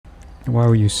Why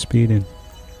were you speeding?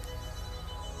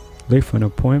 Late for an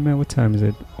appointment? What time is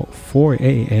it? Oh, 4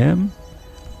 a.m.?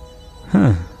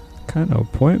 Huh. What kind of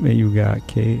appointment you got,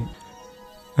 Kate?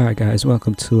 Alright guys,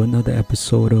 welcome to another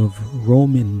episode of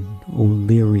Roman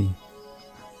O'Leary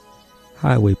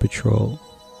Highway Patrol.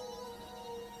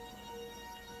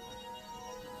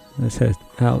 Let's head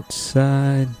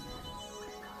outside.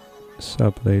 What's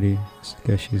up, lady? I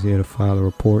guess she's here to file a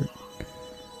report.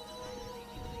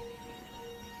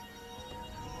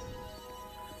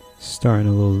 Starting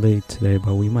a little late today,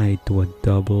 but we might do a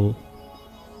double.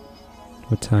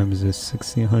 What time is this?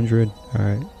 1600?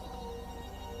 Alright.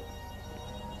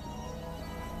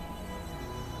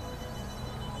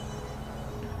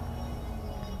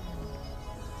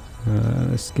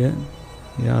 Let's get,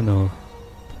 yeah, I know,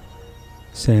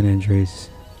 San Andreas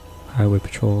Highway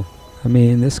Patrol. I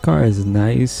mean, this car is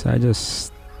nice. I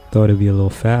just thought it'd be a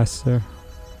little faster.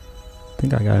 I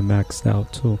think I got it maxed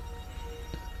out too,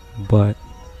 but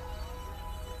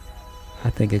I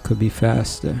think it could be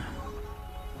faster.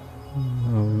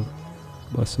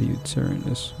 Bust a U-turn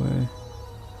this way.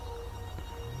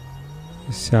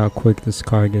 See how quick this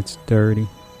car gets dirty.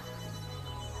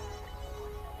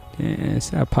 Yeah,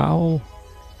 is that Powell?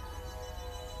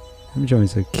 Them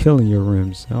joints are killing your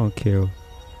rims. I don't care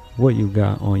what you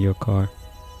got on your car.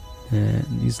 And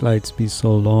these lights be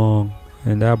so long.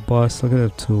 And that bus, look at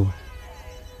that too.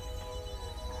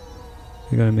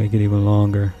 They're gonna make it even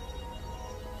longer.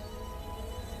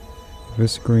 If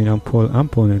it's green, I'm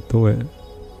pulling it through it.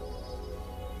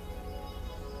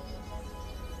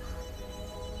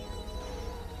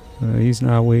 He's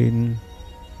not waiting.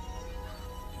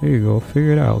 There you go.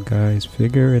 Figure it out, guys.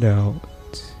 Figure it out.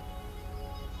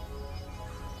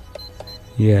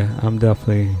 Yeah, I'm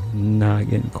definitely not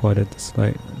getting caught at this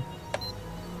light.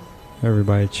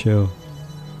 Everybody chill.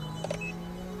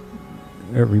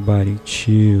 Everybody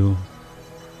chill.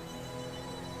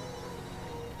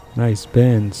 Nice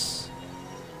Benz.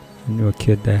 I knew a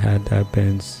kid that had that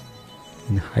Benz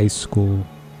in high school.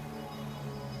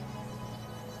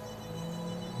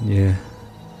 Yeah.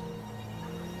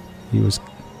 He was,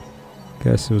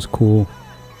 guess it was cool.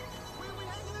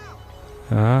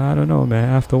 I don't know, man.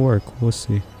 After work, we'll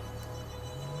see.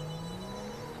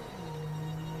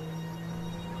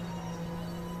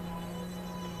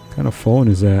 What kind of phone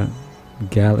is that?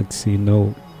 Galaxy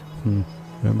Note.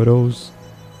 Remember those?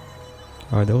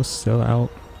 Are those still out?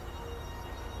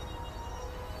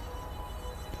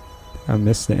 I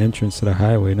missed the entrance to the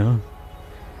highway now.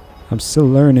 I'm still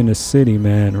learning the city,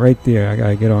 man. Right there. I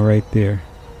gotta get on right there.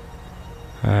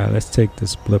 Alright, let's take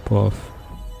this blip off.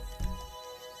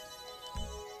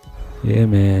 Yeah,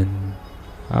 man.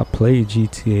 I played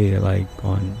GTA like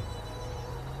on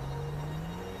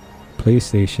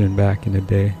PlayStation back in the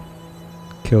day.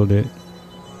 Killed it.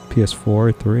 PS4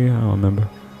 or 3, I don't remember.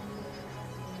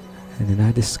 And then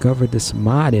I discovered this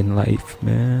mod in life,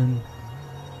 man.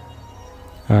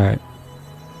 Alright.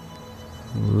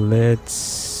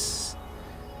 Let's...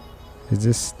 Is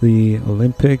this the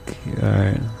Olympic?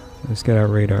 Alright. Let's get our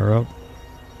radar up.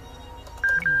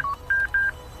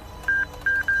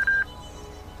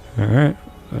 Alright.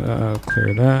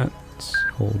 Clear that. Let's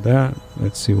hold that.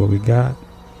 Let's see what we got.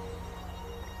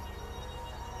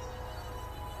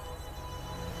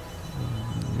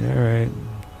 Alright.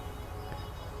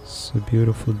 It's a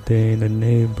beautiful day in the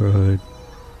neighborhood.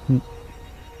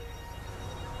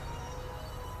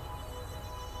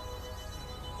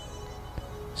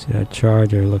 See that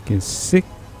Charger looking sick.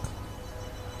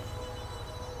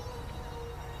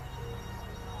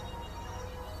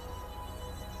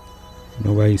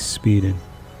 Nobody's speeding.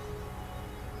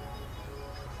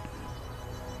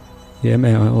 Yeah,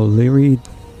 man. O'Leary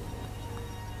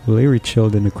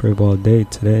chilled in the crib all day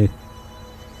today.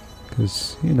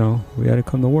 Because, you know, we had to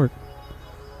come to work.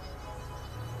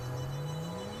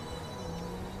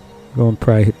 Going to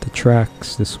probably hit the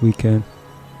tracks this weekend.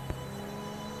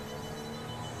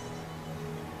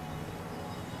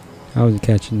 I wasn't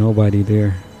catching nobody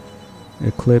there.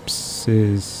 Eclipse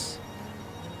is...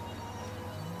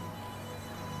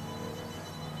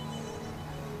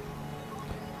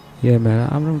 Yeah, man,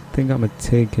 I don't think I'm gonna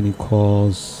take any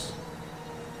calls.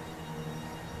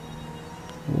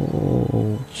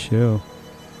 Whoa, chill.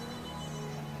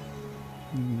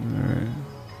 Alright.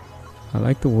 I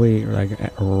like to wait like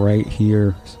right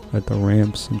here at the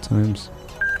ramp sometimes.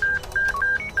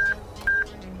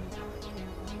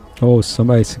 Oh,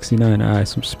 somebody 69. Alright,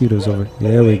 some speeders over.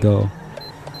 There we go.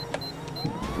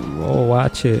 Whoa,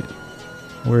 watch it.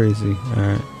 Where is he?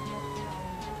 Alright.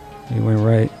 He went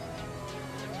right.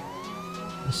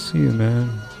 I see you, man.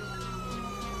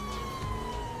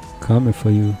 Coming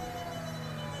for you.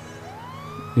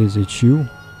 Is it you?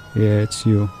 Yeah, it's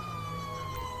you.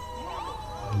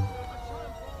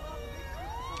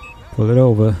 Pull it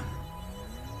over.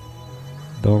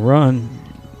 Don't run.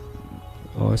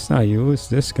 Oh, it's not you. It's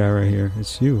this guy right here.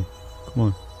 It's you.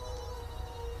 Come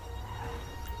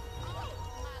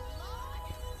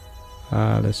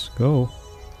on. Let's go.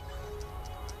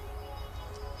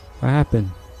 What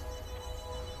happened?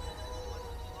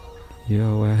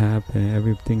 Yo, what happened?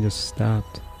 Everything just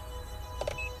stopped.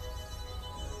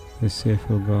 Let's see if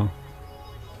he'll go.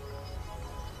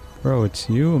 Bro, it's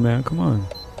you, man. Come on.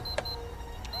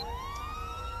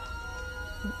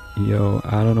 Yo,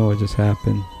 I don't know what just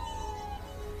happened.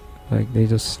 Like, they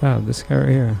just stopped. This guy right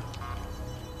here.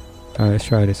 Alright, let's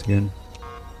try this again.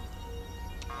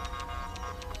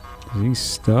 Is he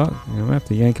stuck? I'm gonna have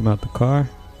to yank him out the car.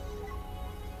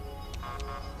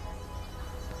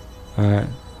 Alright.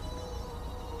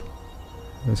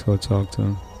 Let's go talk to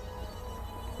him.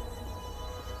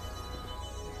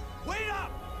 Wait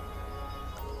up!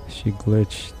 She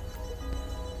glitched.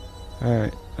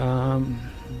 Alright,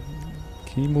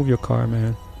 can you move your car,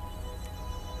 man?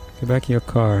 Get back in your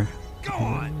car. Go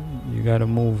on! You gotta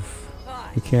move.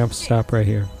 You can't stop right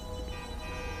here.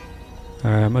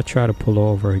 Alright, I'm gonna try to pull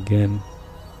over again.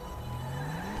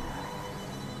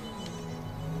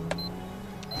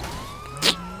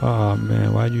 Oh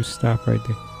man, why'd you stop right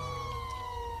there?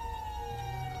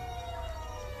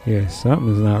 Yeah,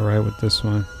 something's not right with this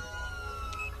one.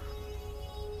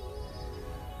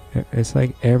 It's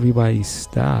like everybody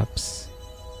stops.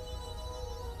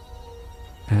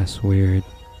 That's weird.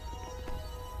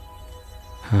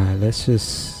 Alright, let's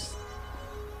just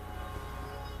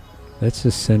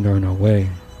send her on her way.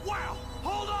 Wow!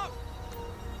 Hold up!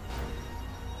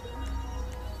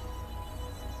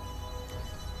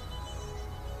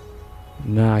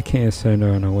 Nah, I can't send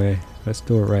her on her way. Let's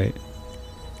do it right.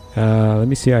 Let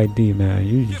me see ID, man.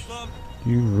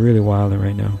 You really wilding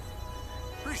right now.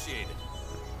 Appreciate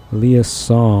it. Leah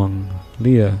Song.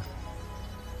 Leah.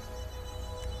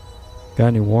 Got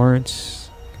any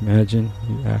warrants? Imagine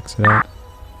you ask that.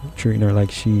 Treating her like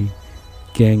she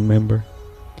gang member.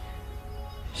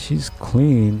 She's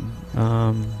clean,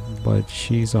 but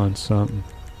she's on something.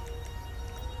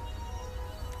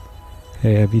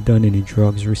 Hey, have you done any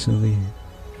drugs recently?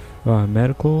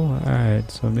 Medical?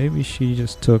 Alright, so maybe she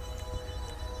just took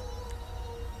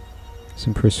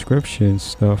some prescription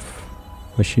stuff,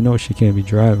 but she knows she can't be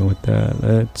driving with that.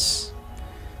 Let's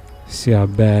see how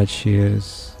bad she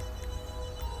is.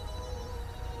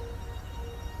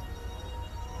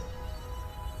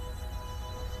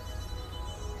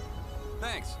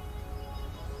 Thanks.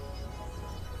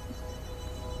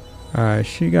 Alright,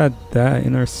 she got that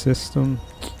in her system.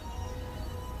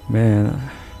 Man,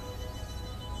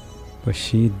 but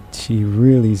she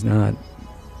really is not,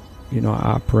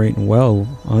 operating well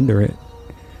under it.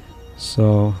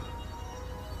 So,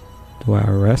 do I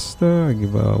arrest her or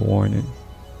give her a warning?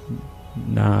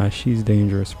 Nah, she's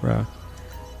dangerous, bruh.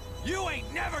 You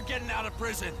ain't never getting out of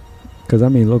prison. Cause I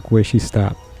mean, look where she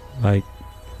stopped. Like,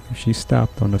 if she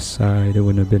stopped on the side, it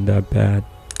wouldn't have been that bad.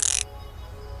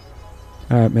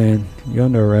 Alright, man, you're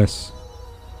under arrest.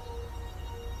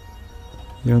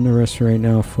 You're under arrest right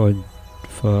now for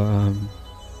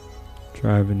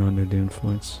driving under the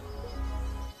influence.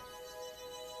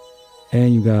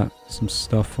 And you got some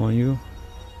stuff on you.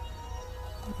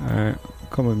 Alright,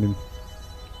 come with me.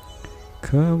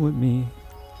 Come with me.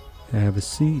 Have a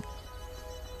seat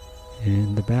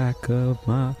in the back of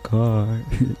my car.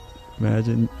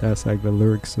 Imagine that's like the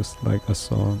lyrics of like a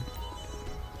song.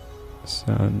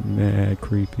 Sound mad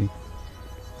creepy.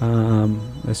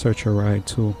 Let's search your ride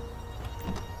too.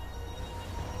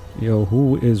 Yo,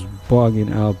 who is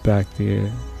bugging out back there?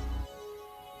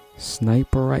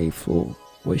 Sniper rifle?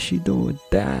 What's she doing with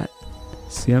that?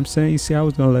 See, I'm saying, you see, I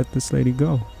was gonna let this lady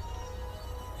go.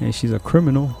 And she's a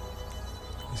criminal.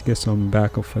 Let's get some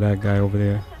backup for that guy over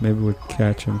there. Maybe we'll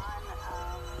catch him.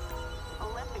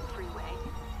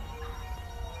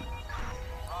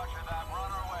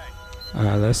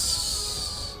 Alright,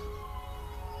 let's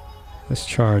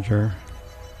charge her.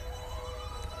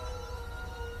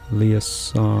 Leah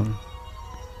Song.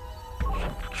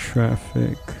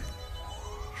 Traffic.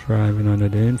 Driving under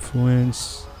the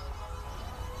influence.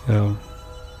 Yo.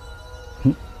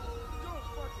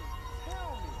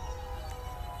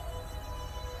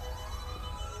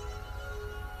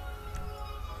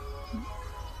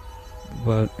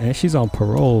 And she's on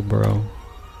parole, bro.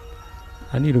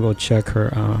 I need to go check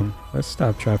her. Let's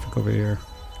stop traffic over here.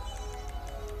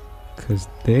 Cause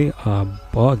they are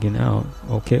bugging out.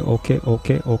 Okay.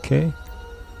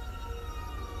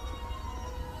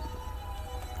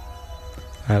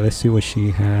 Alright, let's see what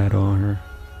she had on her.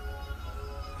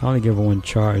 I only give her one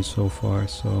charge so far,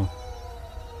 so.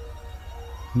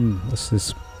 What's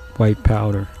this white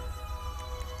powder?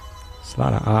 It's a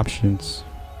lot of options.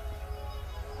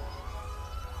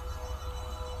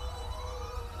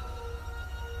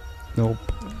 Nope.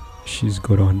 She's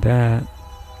good on that.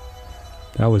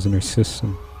 That was in her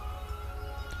system.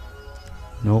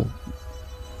 Nope.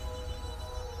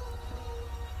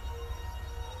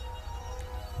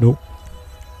 Nope.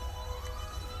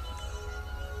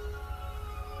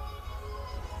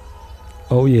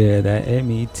 Oh yeah, that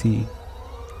MET.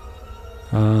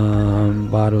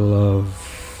 Bottle of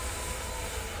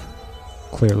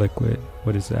clear liquid.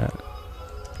 What is that?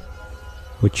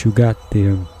 What you got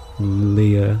there,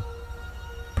 Leia?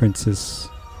 Princess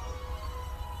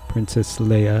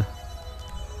Leia.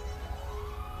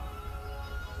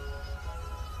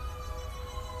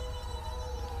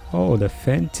 Oh, the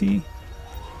Fenty.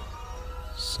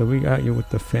 So we got you with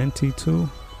the Fenty too. You know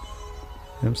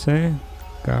what I'm saying?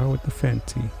 Got her with the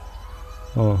Fenty.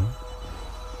 Oh,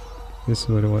 this is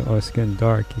what it was. Oh, it's getting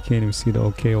dark. You can't even see the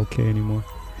okay anymore.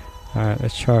 Alright,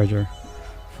 let's charge her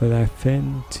for that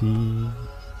Fenty.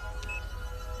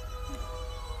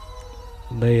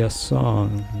 Lay a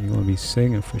song. You're gonna be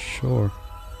singing for sure.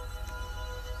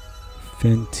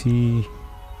 Fenty.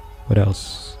 What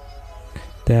else?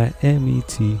 That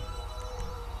MET.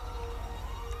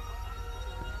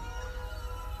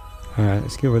 Alright,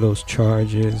 let's give her those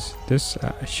charges. This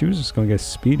she was just gonna get a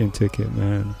speeding ticket,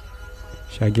 man.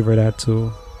 Should I give her that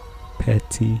too?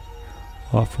 Petty.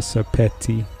 Officer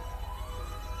Petty.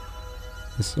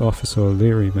 This Officer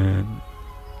O'Leary, man.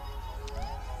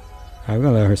 I'm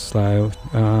gonna let her slide.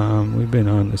 We've been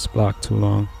on this block too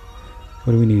long.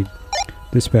 What do we need?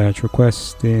 Dispatch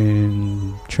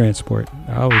requesting transport.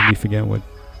 I always be forgetting what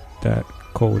that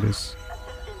code is.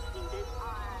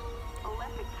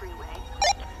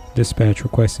 Dispatch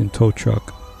requesting tow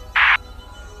truck.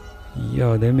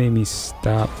 Yo, they made me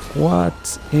stop.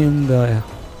 What in the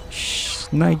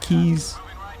Nikes?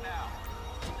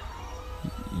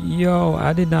 Yo,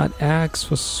 I did not ask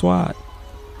for SWAT.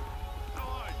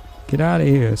 Get out of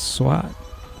here, SWAT.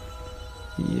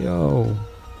 Yo.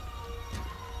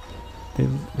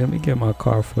 Let me get my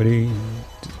car for these.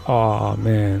 Oh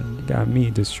man, you got me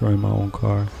destroying my own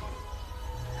car.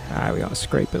 Alright, we gotta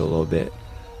scrape it a little bit.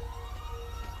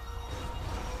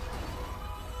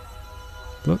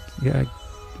 Look, yeah,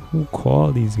 who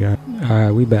called these guys?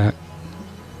 Alright, we back.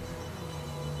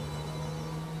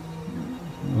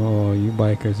 Oh, you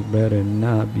bikers better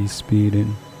not be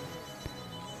speeding.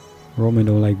 Roman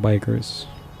don't like bikers.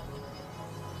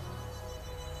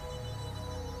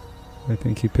 I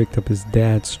think he picked up his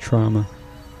dad's trauma.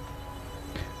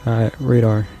 Alright,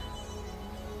 radar.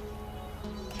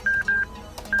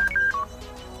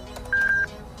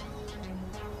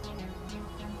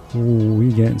 Ooh,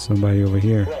 we getting somebody over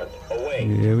here.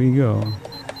 Here we go.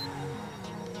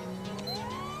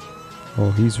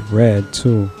 Oh, he's red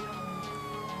too.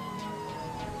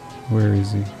 Where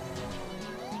is he?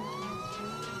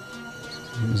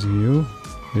 Is it you?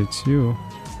 It's you.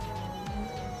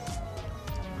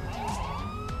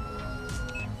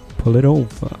 Pull it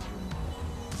over.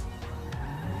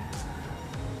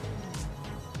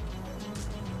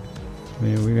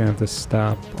 Man, we're gonna have to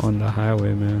stop on the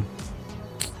highway, man.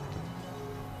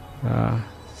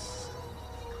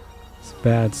 It's a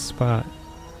bad spot.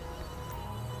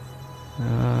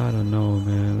 I don't know,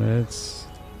 man. Let's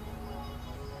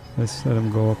let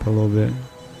him go up a little bit.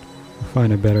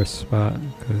 Find a better spot,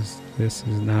 because this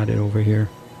is not it over here.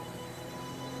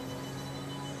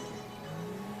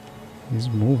 He's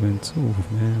moving too,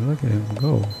 man. Look at him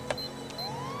go.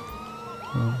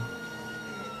 Oh.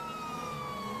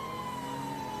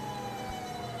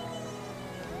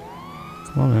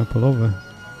 Come on, man, pull over.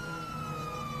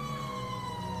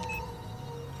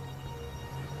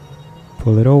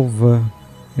 Pull it over.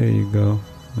 There you go.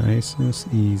 Nice and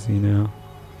easy now.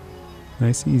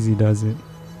 Nice easy does it.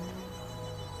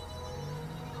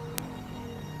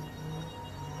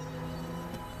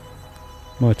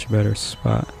 Much better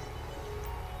spot.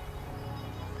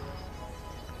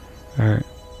 Alright.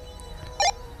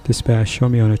 Dispatch, show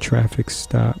me on a traffic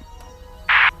stop.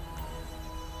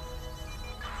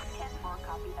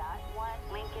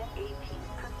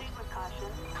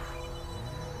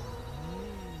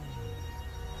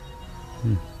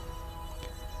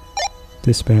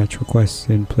 Dispatch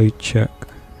requesting plate check.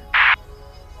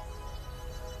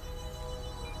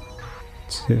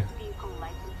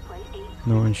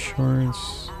 No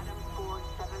insurance.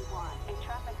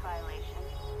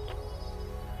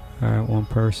 Alright, one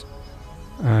person.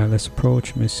 Alright, let's approach.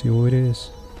 Let me see who it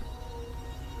is.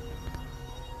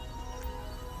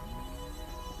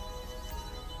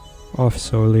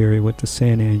 Officer O'Leary with the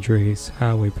San Andreas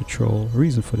Highway Patrol.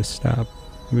 Reason for the stop.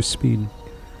 He was speeding.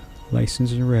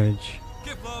 License and reg.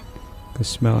 Give up. Could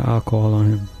smell alcohol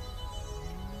on him.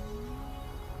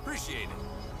 Appreciate it.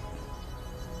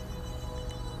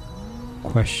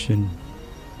 Question.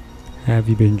 Have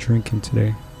you been drinking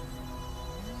today?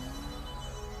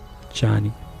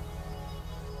 Johnny.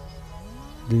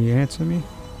 Did he answer me?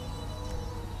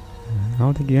 I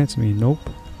don't think he answered me. Nope.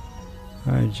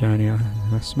 Alright, Johnny. I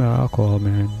smell alcohol,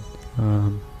 man.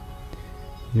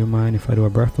 You mind if I do a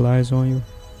breathalyzer on you?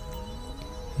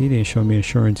 He didn't show me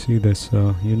insurance either,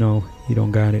 so you know he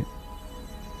don't got it.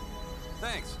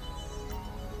 Thanks.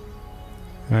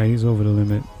 Alright, he's over the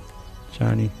limit.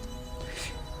 Johnny.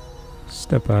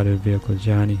 Step out of the vehicle,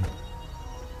 Johnny.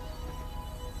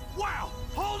 Wow!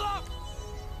 Hold up!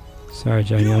 Sorry,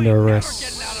 Johnny, You under ain't never arrest.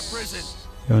 getting out of prison.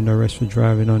 You're under arrest for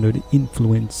driving under the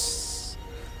influence.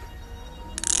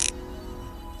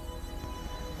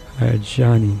 Alright,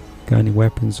 Johnny. Got any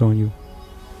weapons on you?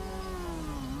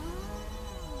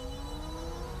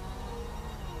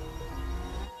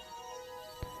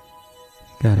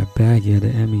 Got a baggie at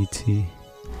the MET.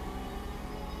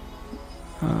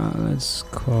 Let's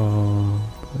call.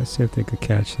 Let's see if they could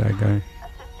catch that guy.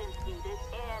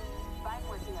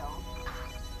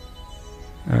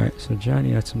 Alright, so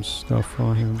Johnny had some stuff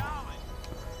on him.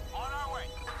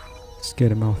 Let's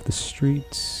get him off the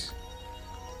streets.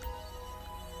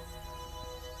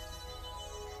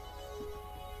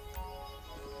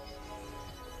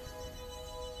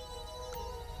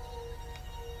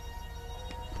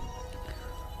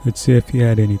 Let's see if he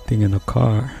had anything in the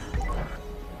car.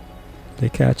 They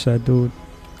catch that dude.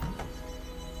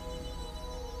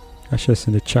 I should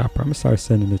send the chopper. I'm gonna start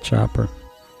sending the chopper.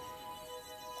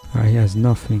 Alright, he has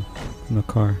nothing in the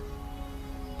car.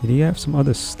 Did he have some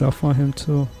other stuff on him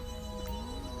too?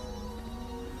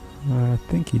 I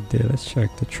think he did. Let's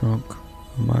check the trunk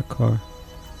of my car.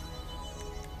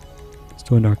 Let's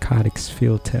do a narcotics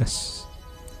field test.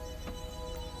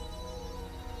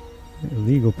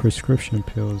 Illegal prescription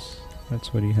pills.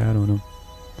 That's what he had on him.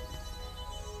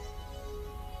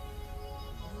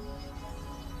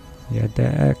 He had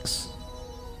that X.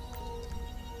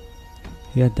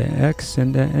 He had the X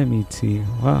and the MET.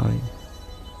 Wow. He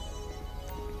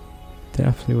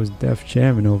definitely was def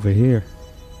jamming over here.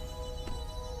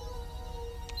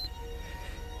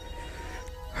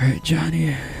 Alright,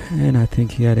 Johnny. And I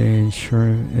think he had an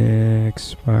insurance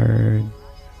expired.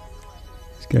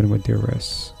 Let's get him with the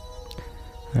arrest.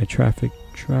 Alright, traffic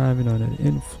driving under the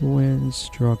influence,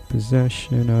 drug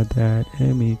possession of that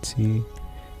MET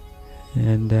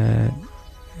and that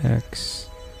X.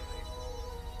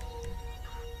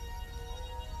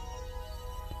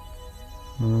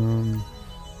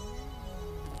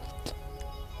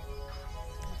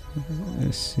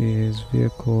 Let's see his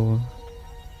vehicle.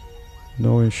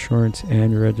 No insurance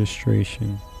and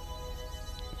registration.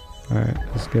 Alright,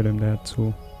 let's get him that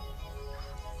too.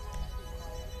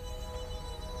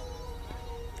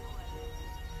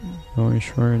 No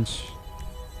insurance.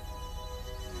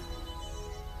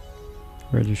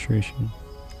 Registration.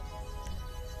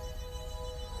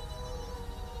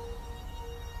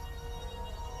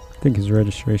 I think his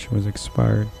registration was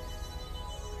expired.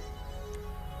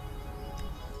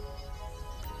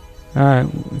 Alright,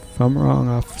 if I'm wrong,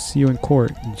 I'll see you in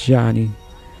court, Johnny.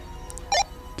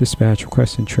 Dispatch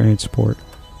requesting transport.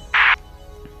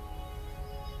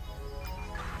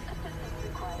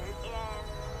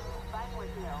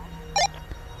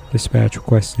 Dispatch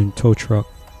requesting tow truck.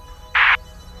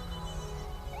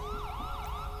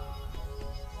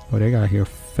 Oh, they got here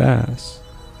fast.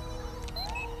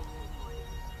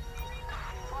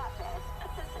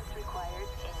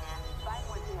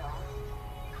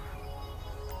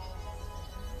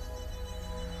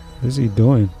 What is he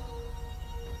doing?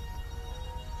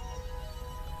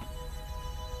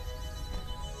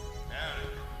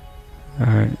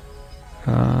 Alright.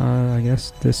 I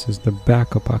guess this is the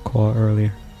backup I called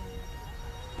earlier.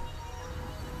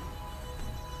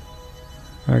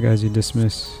 Alright guys, you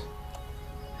dismiss.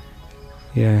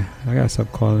 Yeah, I gotta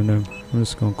stop calling them. I'm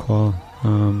just gonna call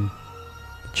the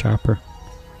chopper.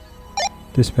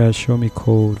 Dispatch, show me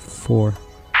code 4.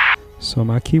 So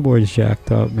my keyboard is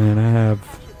jacked up, man. I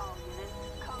have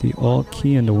the alt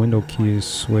key and the window key is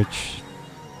switched.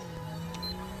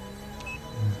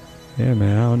 Yeah,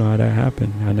 man, I don't know how that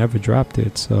happened. I never dropped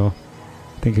it, so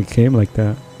I think it came like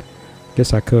that.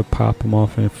 Guess I could pop them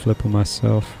off and flip them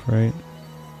myself, right?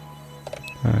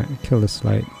 Alright, kill this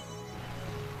light.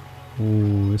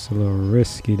 Ooh, it's a little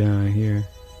risky down here.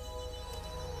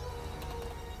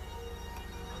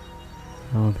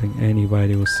 I don't think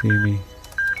anybody will see me.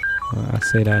 I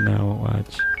say that now,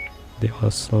 watch. they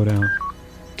all slow down.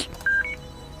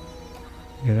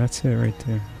 Yeah, that's it right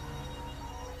there.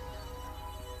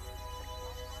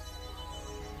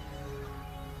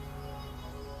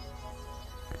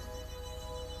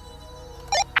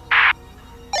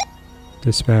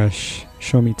 Dispatch,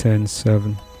 show me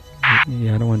 10-7.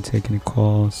 Yeah, I don't want to take any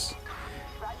calls.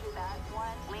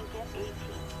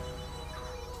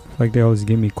 Like they always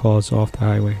give me calls off the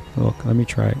highway. Look, let me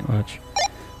try it. Watch.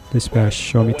 Dispatch,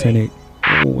 show me 10-8.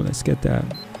 Oh, let's get that.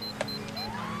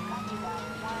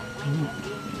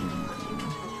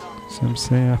 So I'm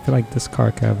saying, I feel like this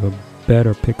car could have a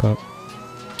better pickup.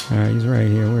 Alright, he's right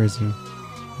here. Where is he?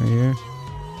 Right here?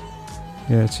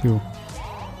 Yeah, it's you.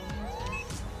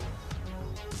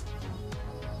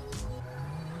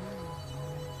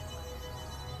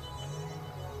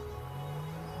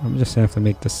 I'm just gonna have to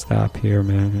make the stop here,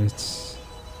 man. It's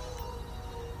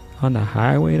on the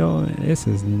highway though. This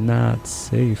is not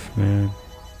safe, man.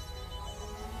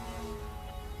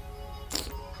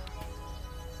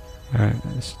 Alright,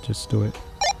 let's just do it.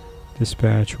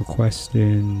 Dispatch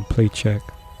requesting plate check.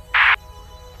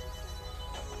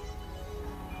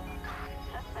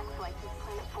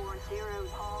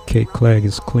 Kate Clegg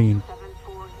is clean.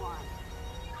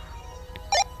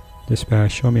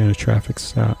 Dispatch, show me on a traffic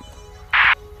stop.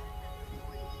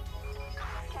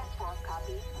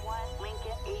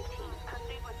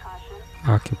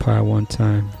 Occupy one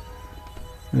time.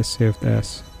 Let's see if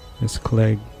that's Miss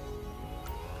Clegg.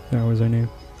 That was her name.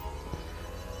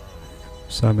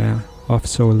 So man,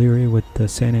 Officer O'Leary with the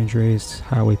San Andreas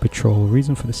Highway Patrol.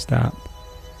 Reason for the stop: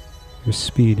 you're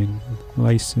speeding.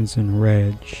 License and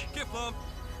reg.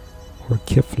 Or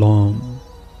Kiflom.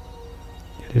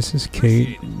 Yeah, this is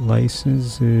Kate.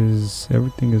 License is,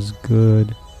 everything is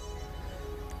good.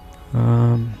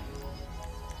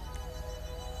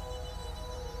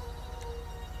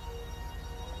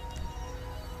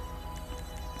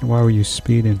 Why were you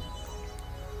speeding?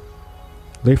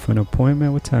 Late for an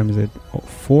appointment? What time is it? Oh,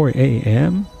 4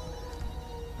 a.m.?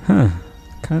 Huh.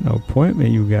 What kind of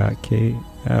appointment you got, Kate?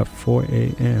 At 4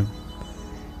 a.m.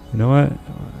 You know what?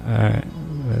 Alright.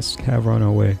 Let's have her on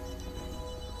our way.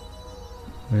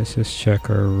 Let's just check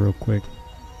her real quick.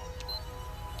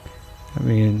 I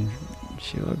mean,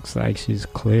 she looks like she's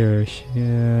clear.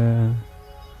 Yeah.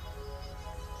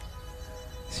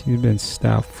 She's been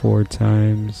stopped 4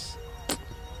 times.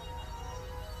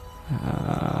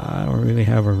 I don't really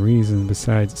have a reason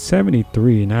besides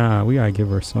 73. Nah, we gotta give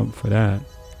her something for that.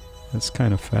 That's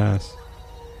kind of fast.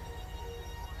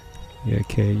 Yeah,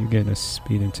 okay, you getting a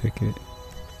speeding ticket.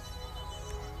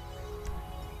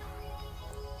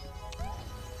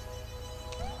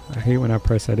 I hate when I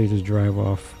press that, they just drive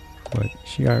off. But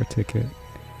she got her ticket.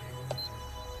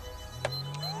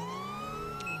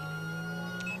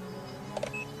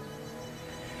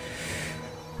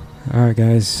 Alright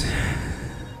guys,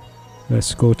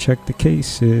 let's go check the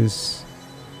cases.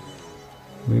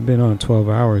 We've been on 12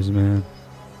 hours, man.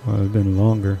 Well, it's been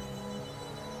longer.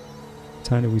 What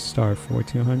time did we start?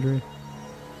 1400?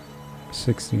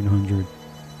 1600.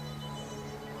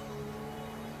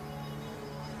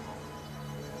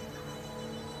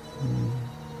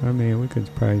 I mean, we could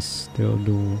probably still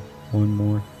do one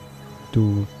more.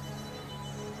 Do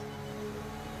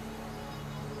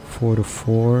 4 to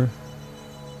 4.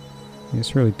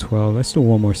 It's really 12. Let's do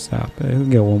one more stop. We'll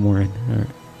get one more in. Alright.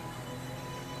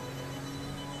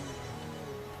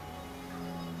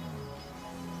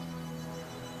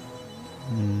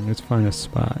 Let's find a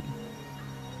spot.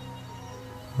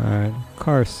 Alright.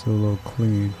 Car's still a little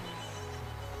clean.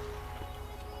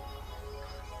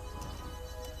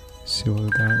 See what we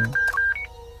got.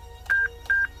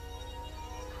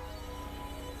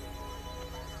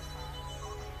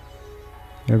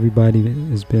 Everybody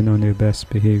has been on their best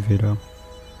behavior though.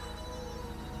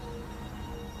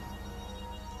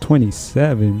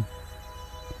 27.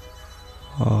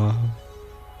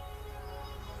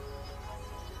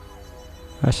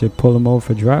 I should pull him over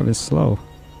for driving slow.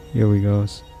 Here we go.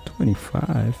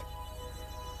 25.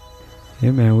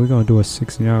 Yeah, man, we're gonna do a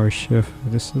 16-hour shift.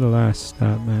 This is the last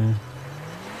stop, man.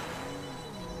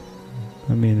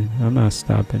 I mean, I'm not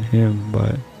stopping him,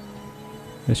 but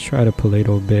let's try the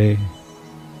Paleto Bay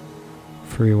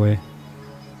freeway.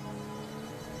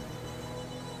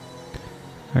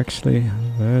 Actually,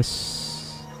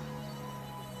 let's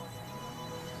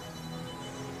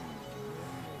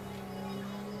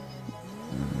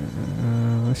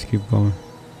keep going.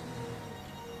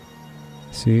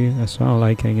 See, that's why I don't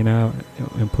like hanging out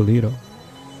in Paleto.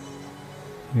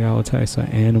 You got all types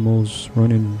of animals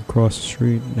running across the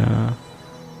street. Nah,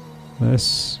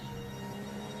 let's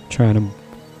try to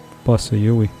bust a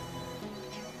Yui.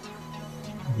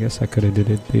 I guess I could have did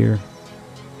it there.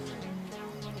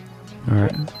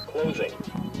 Alright.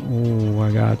 Oh,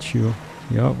 I got you.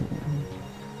 Yup.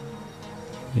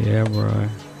 Yeah, bro.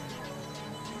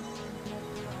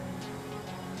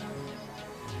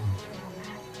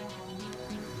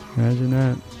 Imagine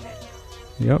that.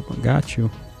 Yup, I got you.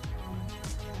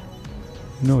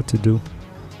 You know what to do.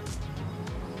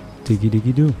 Diggy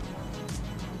diggy do.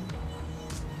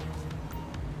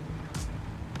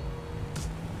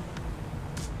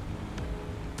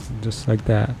 Just like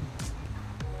that.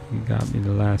 You got me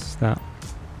the last stop.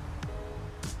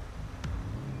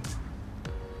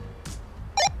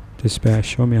 Dispatch,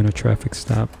 show me on a traffic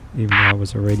stop, even though I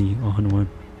was already on one.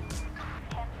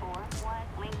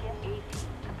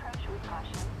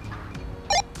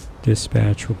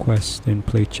 Dispatch, request in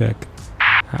plate check.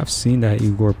 I've seen that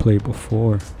Igor plate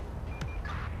before.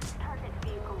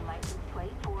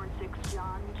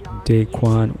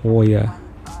 Daquan Oya.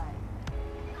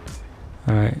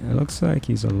 Alright, it looks like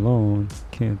he's alone.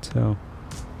 Can't tell.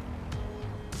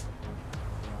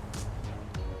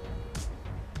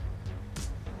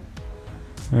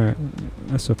 Alright,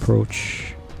 let's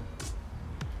approach.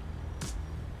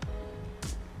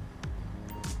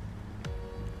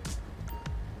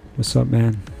 What's up,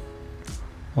 man?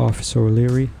 Officer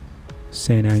O'Leary,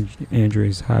 St.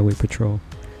 Andrews Highway Patrol.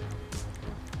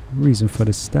 Reason for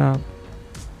the stop.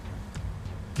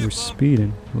 You're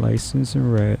speeding. License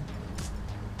in red.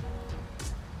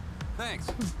 Thanks.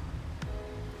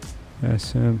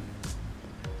 That's him.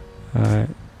 Alright.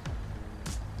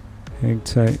 Hang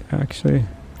tight. Actually,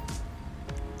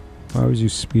 why was you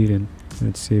speeding?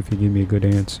 Let's see if he give me a good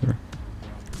answer.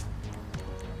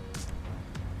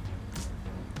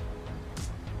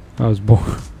 I was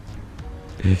born.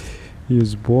 He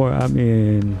was born. I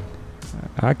mean,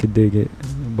 I could dig it,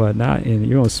 but not in.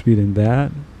 You don't speed in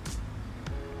that.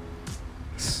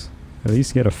 At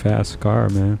least get a fast car,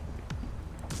 man.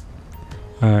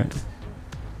 Alright.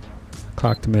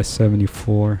 Clocked him at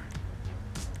 74.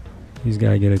 He's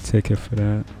gotta get a ticket for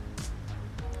that.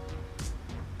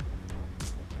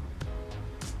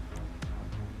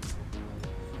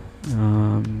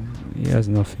 He has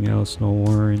nothing else, no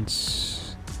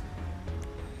warrants.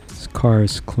 His car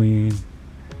is clean.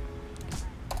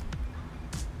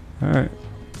 Alright.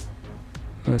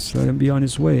 Let's let him be on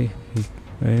his way.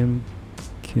 Let him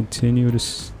continue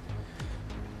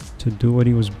to do what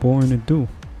he was born to do.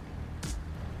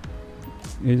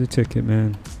 Here's a ticket,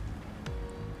 man.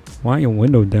 Why your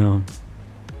window down?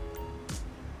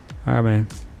 Alright, man.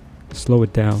 Slow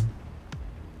it down.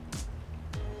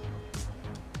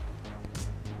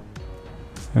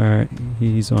 Alright,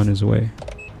 he's on his way.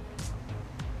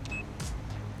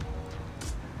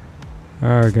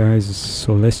 Alright, guys,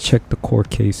 so let's check the court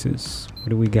cases. What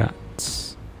do we got?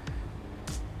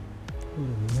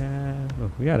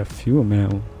 We got a few,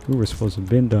 man. We were supposed to have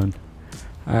been done.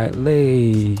 Alright,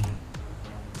 Lay.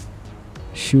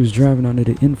 She was driving under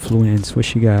the influence. What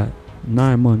she got?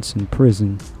 9 months in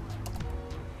prison.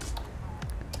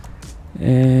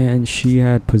 And she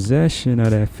had possession of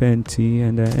that Fenty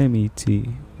and that MET.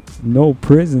 No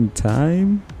prison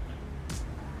time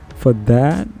for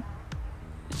that?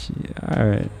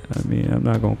 Alright, I mean, I'm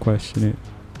not gonna question it.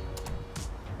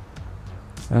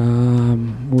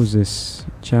 Who's this?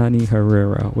 Johnny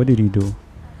Herrera. What did he do?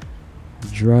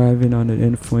 Driving under the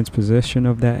influence, possession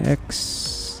of that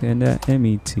X and that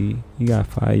MET. He got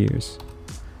 5 years.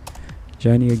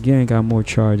 Johnny again got more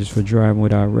charges for driving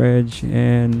without reg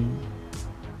and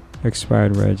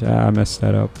expired reg. I messed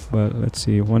that up, but let's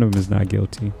see. One of them is not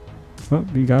guilty. Well,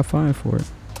 he got fined for it.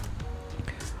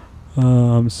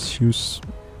 She was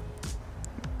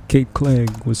Kate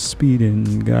Clegg was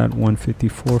speeding, got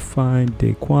 154 fine.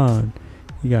 Daquan,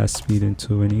 he got speeding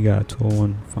too, and he got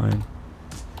 201 fine.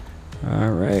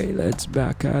 Alright, let's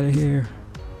back out of here.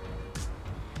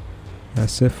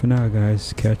 That's it for now,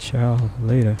 guys. Catch y'all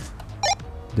later.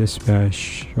 Dispatch,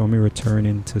 show me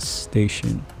returning to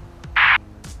station.